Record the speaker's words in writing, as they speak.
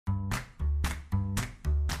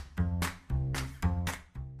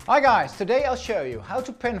Hi guys, today I'll show you how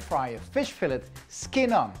to pan fry a fish fillet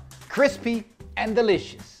skin on, crispy and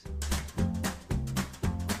delicious.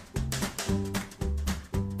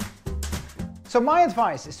 So my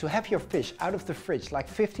advice is to have your fish out of the fridge like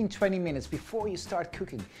 15-20 minutes before you start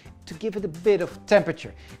cooking to give it a bit of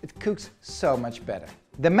temperature. It cooks so much better.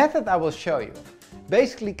 The method I will show you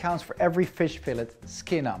basically counts for every fish fillet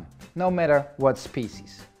skin on, no matter what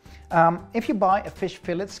species. If you buy a fish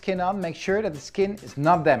fillet skin on, make sure that the skin is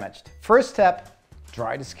not damaged. First step,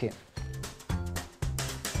 dry the skin.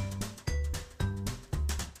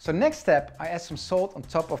 So next step, I add some salt on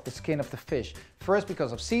top of the skin of the fish. First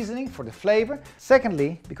because of seasoning for the flavor.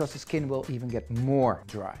 Secondly, because the skin will even get more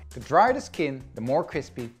dry. The drier the skin, the more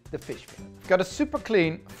crispy the fish fillet. I've got a super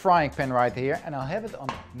clean frying pan right here and I'll have it on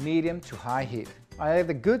medium to high heat. I add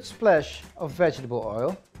a good splash of vegetable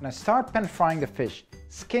oil and I start pan frying the fish,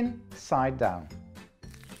 skin side down.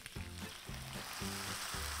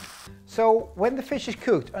 So when the fish is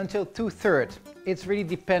cooked until 2/3, it's really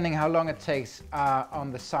depending how long it takes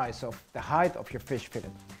on the size of the height of your fish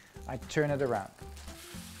fillet. I turn it around.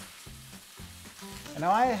 And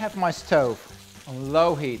now I have my stove on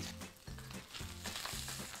low heat.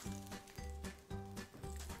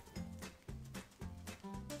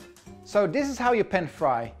 So this is how you pan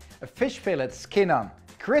fry a fish fillet skin on,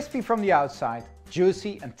 crispy from the outside,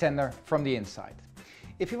 juicy and tender from the inside.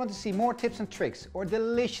 If you want to see more tips and tricks or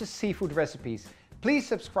delicious seafood recipes, please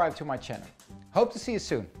subscribe to my channel. Hope to see you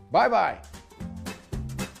soon. Bye bye!